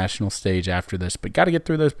compete at the national stage after this, but got to get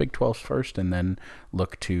through those Big 12s first and then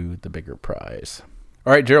look to the bigger prize.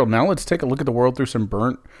 All right, Gerald, now let's take a look at the world through some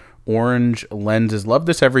burnt Orange Lenses. Love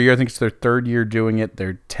this every year. I think it's their third year doing it.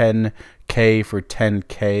 Their 10K for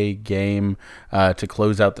 10K game to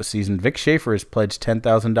close out the season. Vic Schaefer has pledged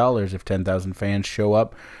 $10,000 if 10,000 fans show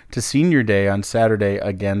up to Senior Day on Saturday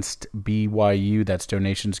against BYU. That's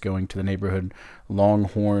donations going to the neighborhood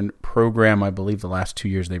Longhorn program. I believe the last 2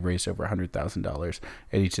 years they've raised over $100,000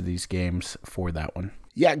 at each of these games for that one.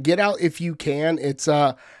 Yeah, get out if you can. It's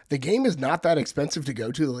the game is not that expensive to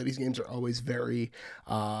go to. The ladies' games are always very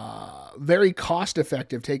cost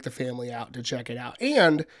effective. Take the family out to check it out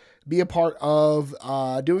and be a part of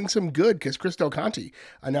doing some good, because Chris Del Conte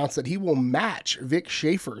announced that he will match Vic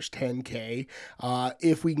Schaefer's 10K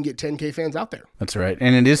if we can get 10K fans out there. That's right.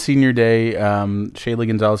 And it is Senior Day. Shaylee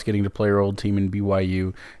Gonzalez getting to play her old team in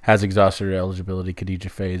BYU, has exhausted her eligibility.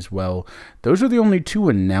 Khadija Faye as well. Those are the only two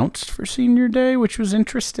announced for Senior Day, which was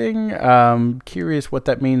interesting. Curious what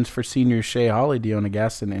that means for seniors Shay Holly, Deonna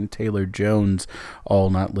Gaston, and Taylor Jones,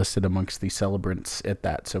 all not listed amongst the celebrants at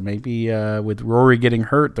that. So maybe with Rory getting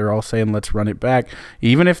hurt, they're all saying let's run it back,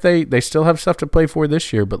 even if they still have stuff to play for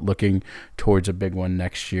this year, but looking towards a big one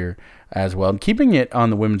next year as well. And keeping it on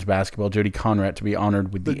the women's basketball, Jody Conrad to be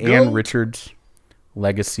honored with the Ann Richards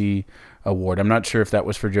Legacy Award. I'm not sure if that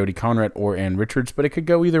was for Jody Conrad or Ann Richards, but it could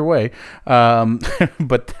go either way.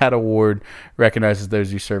 But that award recognizes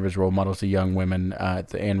those who serve as role models to young women at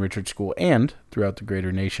the Ann Richards School and throughout the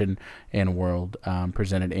greater nation and world,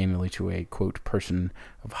 presented annually to a, quote, person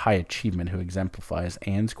of high achievement who exemplifies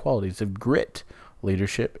Ann's qualities of grit,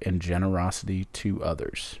 leadership, and generosity to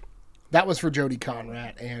others. That was for Jody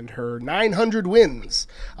Conrad and her 900 wins,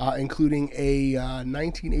 including a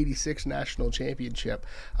 1986 national championship.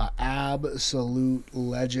 Absolute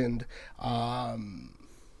legend. Yeah,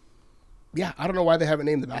 I don't know why they haven't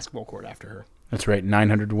named the basketball court after her. That's right,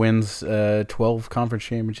 900 wins, 12 conference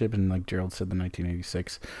championships, and like Gerald said, the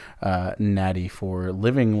 1986 Natty for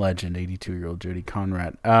living legend, 82-year-old Jody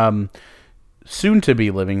Conrad.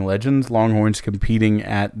 Soon-to-be living legends, Longhorns competing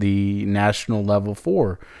at the national level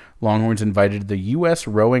for Longhorns invited to the U.S.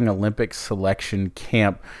 Rowing Olympic Selection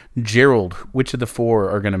Camp. Gerald, which of the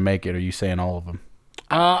four are going to make it? Are you saying all of them?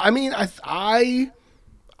 I mean, I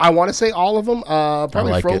want to say all of them.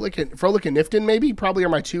 Probably like Froelich and Nifton, maybe. Probably are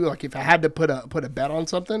my two. Like if I had to put a bet on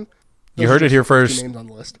something. You heard it here first. Names on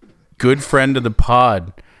the list. Good friend of the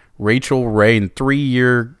pod, Rachel Rain,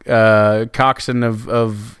 3-year coxswain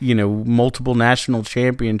of multiple national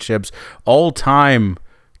championships, all-time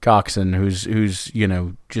coxswain who's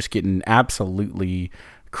just getting absolutely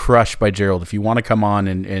crushed by Gerald. If you want to come on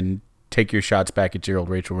and take your shots back at Gerald,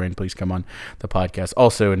 Rachel Rain, please come on the podcast.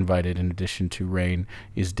 Also invited, in addition to Rain,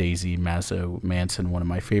 is Daisy Mazzo Manson, one of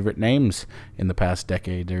my favorite names in the past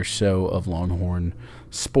decade or so of Longhorn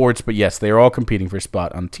sports. But yes, they are all competing for a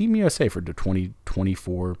spot on Team USA for the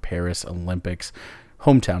 2024 Paris Olympics.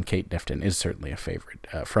 Hometown Kate Nifton is certainly a favorite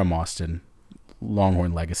from Austin.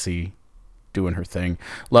 Longhorn legacy, doing her thing.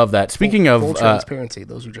 Love that. Speaking of full transparency,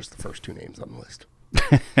 those are just the first two names on the list.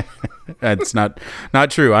 That's not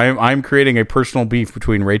true. I'm creating a personal beef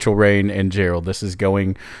between Rachel Rain and Gerald. This is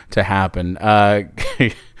going to happen.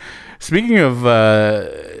 Speaking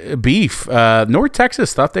of beef, North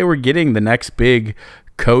Texas thought they were getting the next big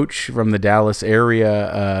coach from the Dallas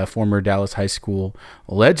area, former Dallas High School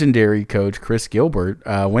legendary coach Chris Gilbert.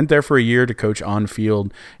 Went there for a year to coach on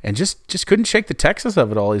field and just couldn't shake the Texas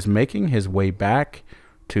of it all. Is making his way back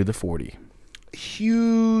to the 40.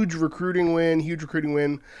 Huge recruiting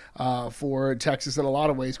win for Texas in a lot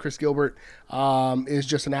of ways. Chris Gilbert is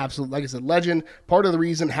just an absolute, like I said, legend. Part of the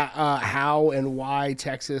reason how and why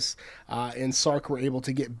Texas and Sark were able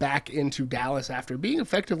to get back into Dallas after being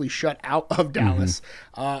effectively shut out of Dallas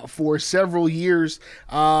for several years.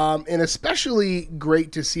 And especially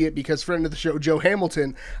great to see it because friend of the show, Joe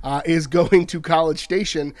Hamilton, is going to College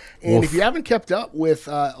Station. And if you haven't kept up with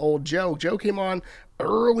old Joe came on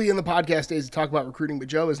early in the podcast days to talk about recruiting, but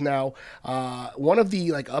Joe is now one of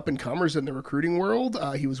the up and comers in the recruiting world.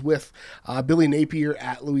 He was with Billy Napier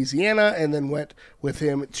at Louisiana and then went with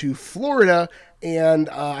him to Florida, and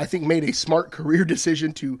I think made a smart career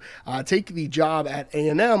decision to take the job at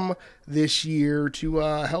A&M this year to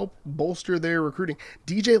help bolster their recruiting.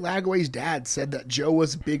 DJ Lagway's dad said that Joe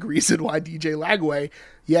was a big reason why DJ Lagway,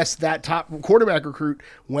 yes, that top quarterback recruit,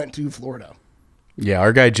 went to Florida. Yeah,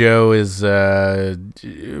 our guy Joe is a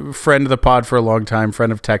friend of the pod for a long time,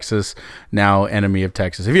 friend of Texas, now enemy of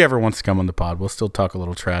Texas. If he ever wants to come on the pod, we'll still talk a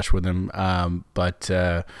little trash with him. But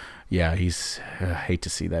he's hate to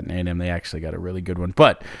see that in A&M. They actually got a really good one.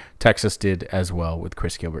 But Texas did as well with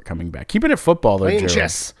Chris Gilbert coming back. Keeping it football, though,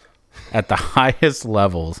 Gerald. at the highest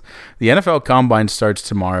levels. The NFL Combine starts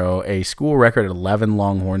tomorrow. A school record 11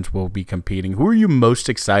 Longhorns will be competing. Who are you most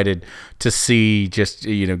excited to see just,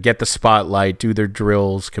 get the spotlight, do their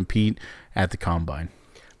drills, compete at the Combine?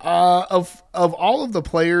 Of all of the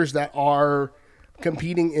players that are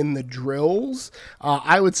competing in the drills,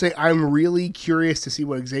 I would say I'm really curious to see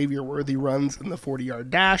what Xavier Worthy runs in the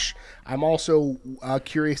 40-yard dash. I'm also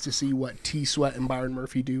curious to see what T. Sweat and Byron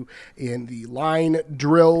Murphy do in the line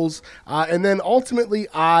drills. And then ultimately,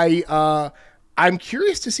 I'm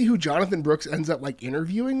curious to see who Jonathan Brooks ends up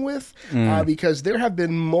interviewing with, because there have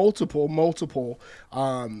been multiple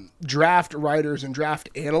draft writers and draft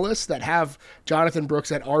analysts that have Jonathan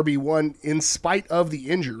Brooks at RB1 in spite of the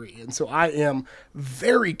injury. And so I am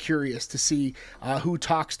very curious to see who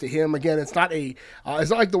talks to him. Again, it's not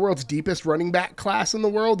like the world's deepest running back class in the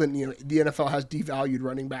world. And, the NFL has devalued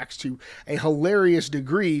running backs to a hilarious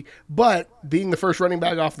degree, but being the first running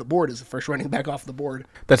back off the board is the first running back off the board.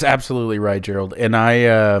 That's absolutely right, Gerald. And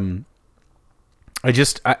I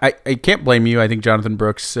can't blame you. I think Jonathan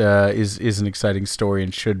Brooks is an exciting story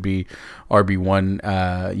and should be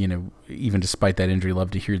RB1. Even despite that injury,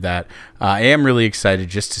 love to hear that. I am really excited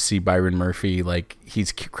just to see Byron Murphy.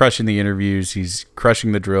 He's crushing the interviews, he's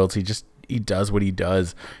crushing the drills. He does what he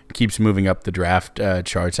does, keeps moving up the draft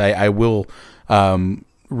charts. I will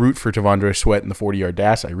root for T'Vondre Sweat in the 40-yard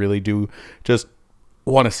dash. I really do. Just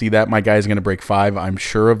want to see that. My guy's going to break 5. I'm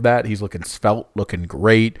sure of that. He's looking svelte, looking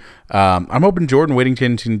great. I'm hoping Jordan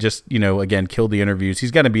Whittington can just, again, kill the interviews. He's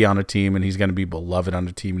going to be on a team, and he's going to be beloved on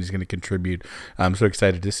a team, and he's going to contribute. I'm so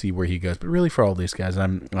excited to see where he goes. But really, for all these guys,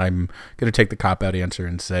 I'm going to take the cop-out answer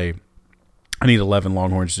and say I need 11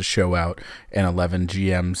 Longhorns to show out and 11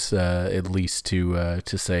 GMs at least to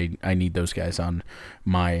say I need those guys on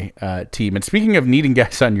my team. And speaking of needing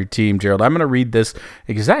guys on your team, Gerald, I'm going to read this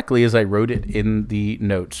exactly as I wrote it in the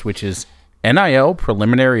notes, which is NIL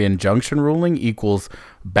preliminary injunction ruling equals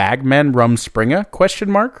Bagmen Rumspringa ?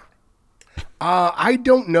 I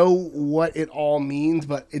don't know what it all means,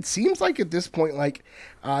 but it seems like at this point, the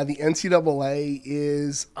NCAA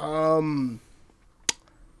is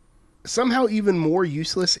somehow even more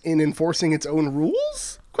useless in enforcing its own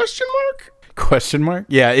rules? ?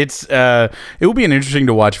 Yeah, it will be an interesting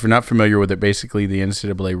to watch. If you're not familiar with it, basically the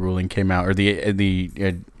NCAA ruling came out, or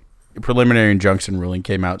the preliminary injunction ruling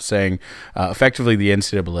came out saying effectively the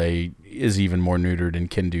NCAA is even more neutered and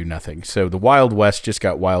can do nothing. So the Wild West just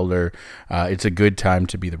got wilder. It's a good time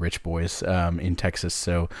to be the rich boys in Texas.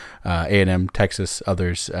 So A&M, Texas,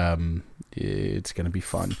 others, it's going to be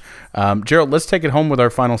fun. Gerald, let's take it home with our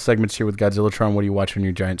final segments here with Godzillatron. What do you watch on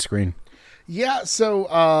your giant screen? Yeah, so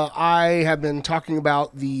I have been talking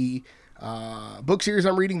about the book series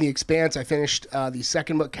I'm reading, The Expanse. I finished the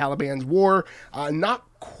second book, Caliban's War. Not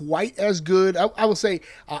quite as good. I will say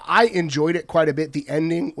I enjoyed it quite a bit. The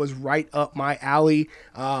ending was right up my alley.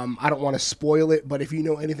 I don't want to spoil it, but if you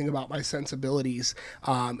know anything about my sensibilities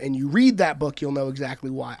and you read that book, you'll know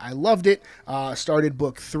exactly why I loved it. Started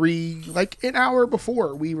book 3 an hour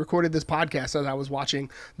before we recorded this podcast as I was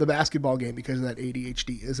watching the basketball game because that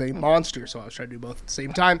ADHD is a monster, so I was trying to do both at the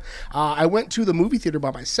same time. I went to the movie theater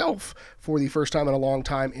by myself for the first time in a long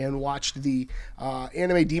time and watched the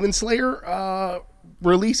anime Demon Slayer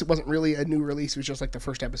release. It wasn't really a new release. It was just the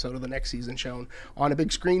first episode of the next season shown on a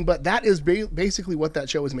big screen. But that is basically what that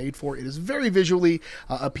show is made for. It is very visually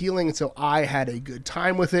appealing, and so I had a good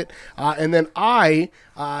time with it. And then I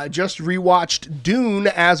just rewatched Dune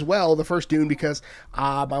as well, the first Dune, because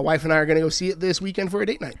my wife and I are going to go see it this weekend for a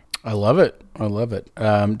date night. I love it.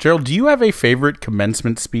 Gerald, do you have a favorite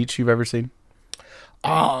commencement speech you've ever seen?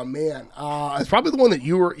 Oh, man. It's probably the one that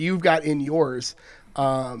you've got in yours.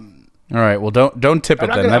 All right, well, don't tip it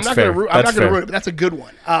then. That's fair. I'm not going to ruin it, but that's a good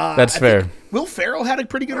one. That's fair. Will Ferrell had a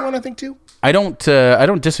pretty good one, I think, too. I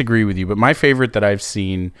don't disagree with you, but my favorite that I've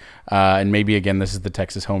seen, and maybe again this is the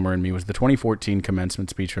Texas homer in me, was the 2014 commencement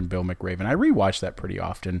speech from Bill McRaven. I rewatch that pretty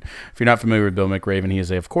often. If you're not familiar with Bill McRaven, he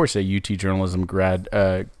is of course a UT journalism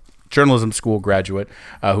school graduate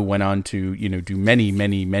who went on to do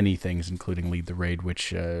many things, including lead the raid,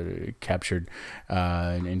 which captured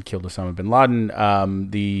and killed Osama bin Laden.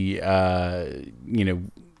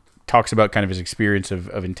 Talks about kind of his experience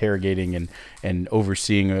of interrogating and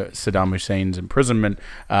overseeing Saddam Hussein's imprisonment.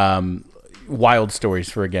 Wild stories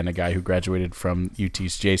for, again, a guy who graduated from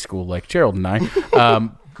UT's J School like Gerald and I.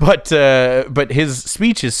 But his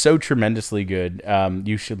speech is so tremendously good.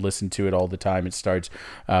 You should listen to it all the time. It starts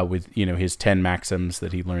with his 10 maxims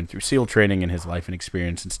that he learned through SEAL training and his life and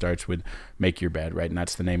experience, and starts with "Make Your Bed," right? And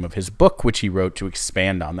that's the name of his book, which he wrote to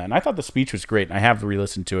expand on that. And I thought the speech was great, and I have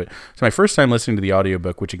re-listened to it. It's my first time listening to the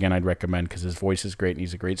audiobook, which again I'd recommend because his voice is great and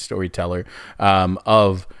he's a great storyteller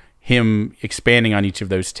of him expanding on each of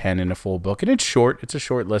those 10 in a full book. And it's short. It's a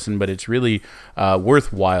short listen, but it's really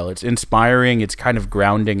worthwhile. It's inspiring. It's kind of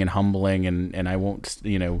grounding and humbling, and I won't,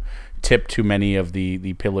 tip too many of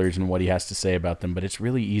the pillars and what he has to say about them, but it's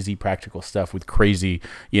really easy, practical stuff with crazy,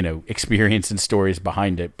 experience and stories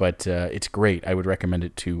behind it. But it's great. I would recommend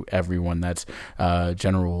it to everyone. That's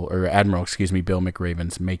Admiral Bill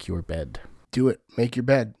McRaven's Make Your Bed. Do it. Make your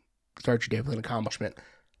bed. Start your day with an accomplishment.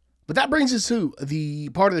 But that brings us to the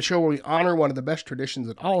part of the show where we honor one of the best traditions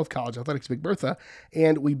in all of college athletics, Big Bertha,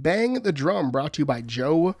 and we bang the drum, brought to you by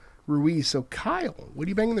Joe Ruiz. So, Kyle, what are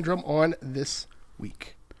you banging the drum on this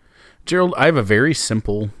week? Gerald, I have a very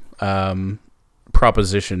simple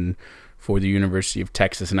proposition for the University of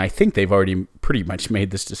Texas, and I think they've already pretty much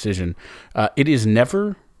made this decision. It is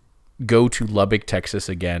never go to Lubbock, Texas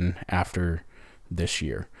again after this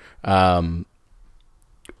year.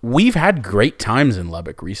 We've had great times in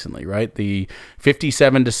Lubbock recently, right? The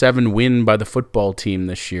 57-7 win by the football team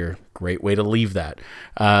this year, great way to leave that.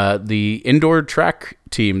 The indoor track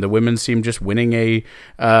team, the women's team, just winning a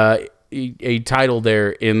title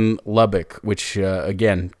there in Lubbock, which,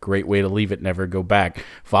 again, great way to leave it, never go back.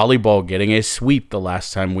 Volleyball getting a sweep the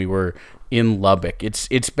last time we were in Lubbock.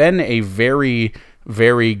 It's been a very,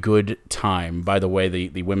 very good time. By the way,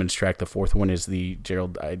 the women's track, the fourth one is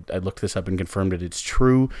Gerald, I looked this up and confirmed it. It's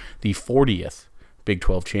true, the 40th Big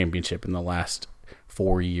 12 championship in the last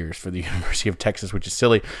 4 years for the University of Texas, which is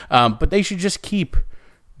silly. But they should just keep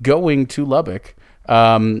going to Lubbock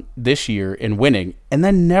this year and winning, and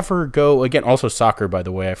then never go again. Also soccer, by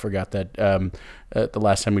the way, I forgot that the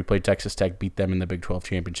last time we played, Texas Tech beat them in the Big 12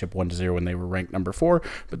 championship 1-0 when they were ranked number 4,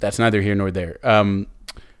 but that's neither here nor there.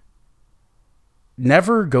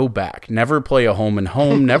 Never go back. Never play a home and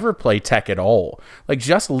home. Never play Tech at all. Like,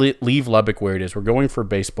 just leave Lubbock where it is. We're going for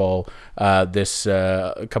baseball this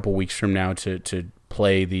a couple weeks from now to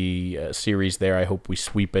play the series there. I hope we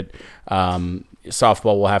sweep it.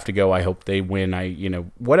 Softball will have to go. I hope they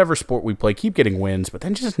win. Whatever sport we play, keep getting wins, but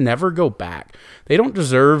then just never go back. They don't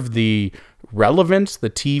deserve the relevance,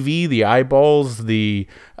 the TV, the eyeballs, the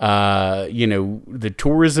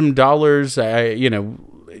tourism dollars,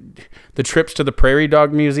 the trips to the Prairie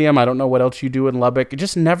Dog Museum. I don't know what else you do in Lubbock.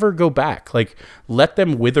 Just never go back. Like, let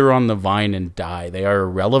them wither on the vine and die. They are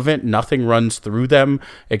irrelevant. Nothing runs through them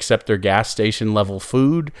except their gas station level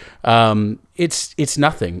food. It's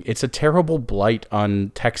nothing. It's a terrible blight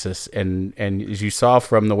on Texas. And as you saw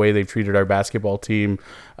from the way they've treated our basketball team,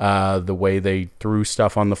 the way they threw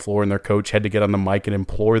stuff on the floor and their coach had to get on the mic and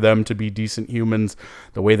implore them to be decent humans,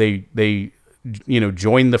 the way they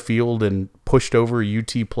joined the field and pushed over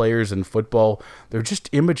UT players in football. They're just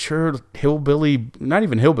immature hillbilly, not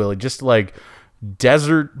even hillbilly, just like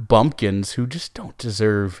desert bumpkins who just don't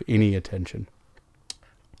deserve any attention.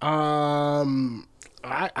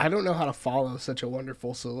 I don't know how to follow such a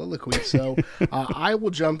wonderful soliloquy, so I will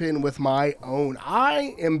jump in with my own.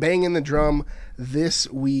 I am banging the drum this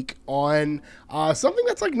week on something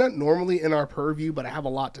that's like not normally in our purview, but I have a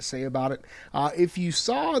lot to say about it. If you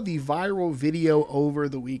saw the viral video over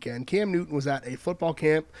the weekend, Cam Newton was at a football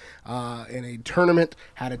camp in a tournament,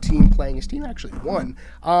 had a team playing. His team actually won,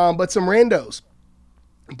 but some randos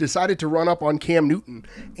decided to run up on Cam Newton,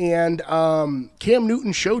 and Cam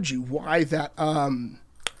Newton showed you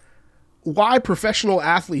why professional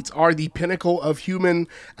athletes are the pinnacle of human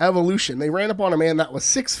evolution. They ran up on a man that was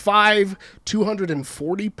 6'5",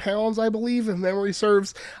 240 pounds, I believe, if memory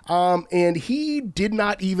serves, and he did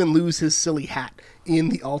not even lose his silly hat in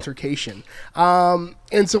the altercation.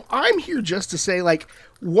 And so I'm here just to say, like,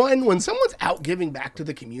 one, when someone's out giving back to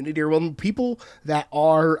the community, or when people that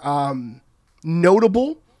are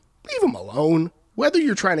notable, leave them alone. Whether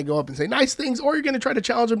you're trying to go up and say nice things, or you're going to try to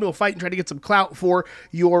challenge them to a fight and try to get some clout for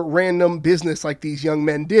your random business like these young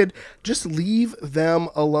men did, just leave them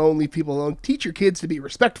alone. Leave people alone. Teach your kids to be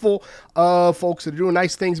respectful of folks that are doing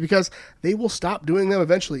nice things, because they will stop doing them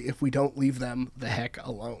eventually if we don't leave them the heck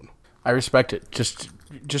alone. I respect it.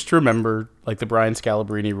 Just remember, like, the Brian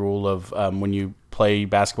Scalabrine rule of when you play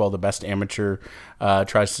basketball, the best amateur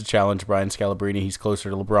tries to challenge Brian Scalabrine. He's closer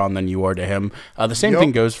to LeBron than you are to him. The same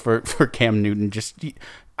thing goes for Cam Newton.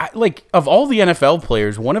 Of all the NFL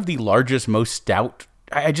players, one of the largest, most stout.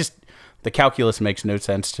 The calculus makes no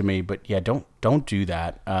sense to me. But yeah, don't do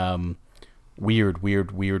that.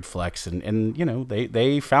 weird flex. And you know,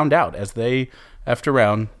 they found out as they effed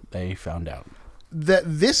around, they found out. That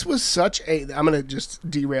this was such a, I'm going to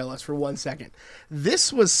just derail us for 1 second.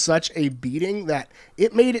 This was such a beating that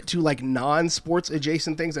it made it to like non-sports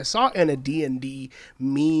adjacent things. I saw in a D&D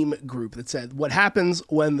meme group that said, what happens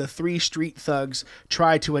when the 3 street thugs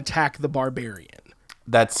try to attack the barbarian?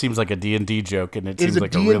 That seems like a D&D joke, and it It's seems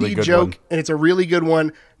like a really good joke, one. and it's a really good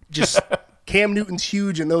one. Just Cam Newton's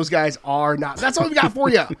huge, and those guys are not. That's all we got for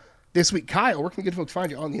you this week. Kyle, where can good folks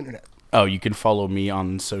find you on the internet? Oh, you can follow me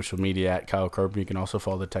on social media at Kyle Carpenter. You can also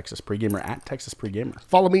follow the Texas Pregamer at Texas Pregamer.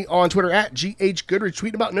 Follow me on Twitter at GH Goodrich,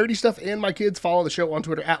 tweeting about nerdy stuff, and my kids follow the show on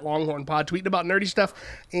Twitter at Longhorn Pod, tweeting about nerdy stuff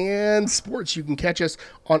and sports. You can catch us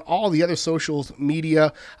on all the other socials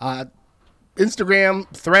media,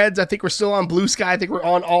 Instagram, Threads. I think we're still on Blue Sky. I think we're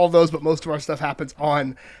on all of those, but most of our stuff happens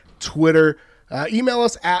on Twitter. Email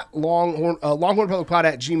us at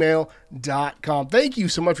longhornpublicpod@gmail.com. Thank you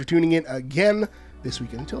so much for tuning in again this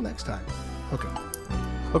week. Until next time, hook 'em.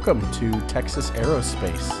 Welcome to Texas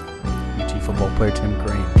Aerospace. UT football player Tim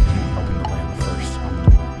Crane helping to land the first on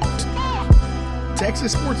the moon.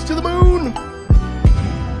 Texas sports to the moon.